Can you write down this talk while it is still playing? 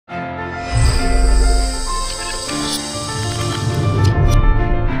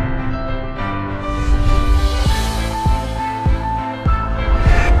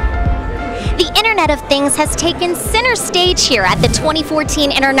Internet of Things has taken center stage here at the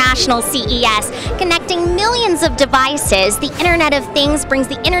 2014 International CES. Connecting millions of devices, the Internet of Things brings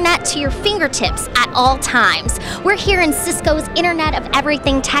the internet to your fingertips at all times. We're here in Cisco's Internet of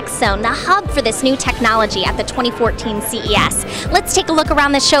Everything Tech Zone, the hub for this new technology at the 2014 CES. Let's take a look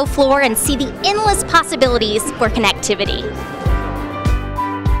around the show floor and see the endless possibilities for connectivity.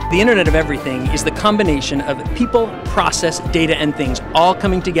 The Internet of Everything is the combination of people, process, data, and things all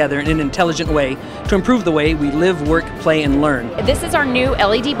coming together in an intelligent way to improve the way we live, work, play, and learn. This is our new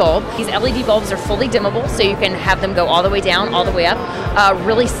LED bulb. These LED bulbs are fully dimmable, so you can have them go all the way down, all the way up. A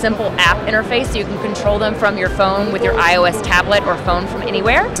really simple app interface, so you can control them from your phone with your iOS tablet or phone from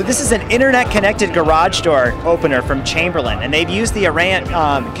anywhere. So this is an internet-connected garage door opener from Chamberlain, and they've used the Array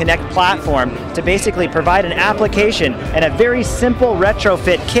Connect platform to basically provide an application and a very simple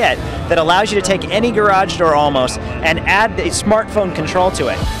retrofit kit that allows you to take any garage door almost and add a smartphone control to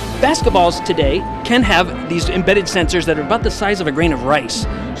it. Basketballs today can have these embedded sensors that are about the size of a grain of rice,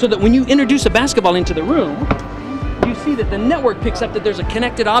 so that when you introduce a basketball into the room, you see that the network picks up that there's a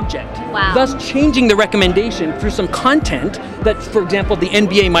connected object, thus changing the recommendation through some content that, for example, the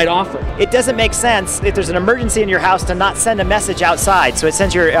NBA might offer. It doesn't make sense if there's an emergency in your house to not send a message outside, so it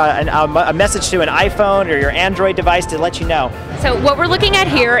sends your a message to an iPhone or your Android device to let you know. So what we're looking at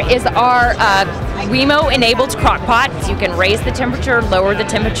here is our Wemo-enabled crock pot. So you can raise the temperature, lower the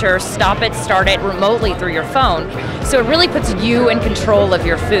temperature, stop it, start it remotely through your phone. So it really puts you in control of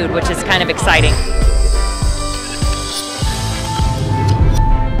your food, which is kind of exciting.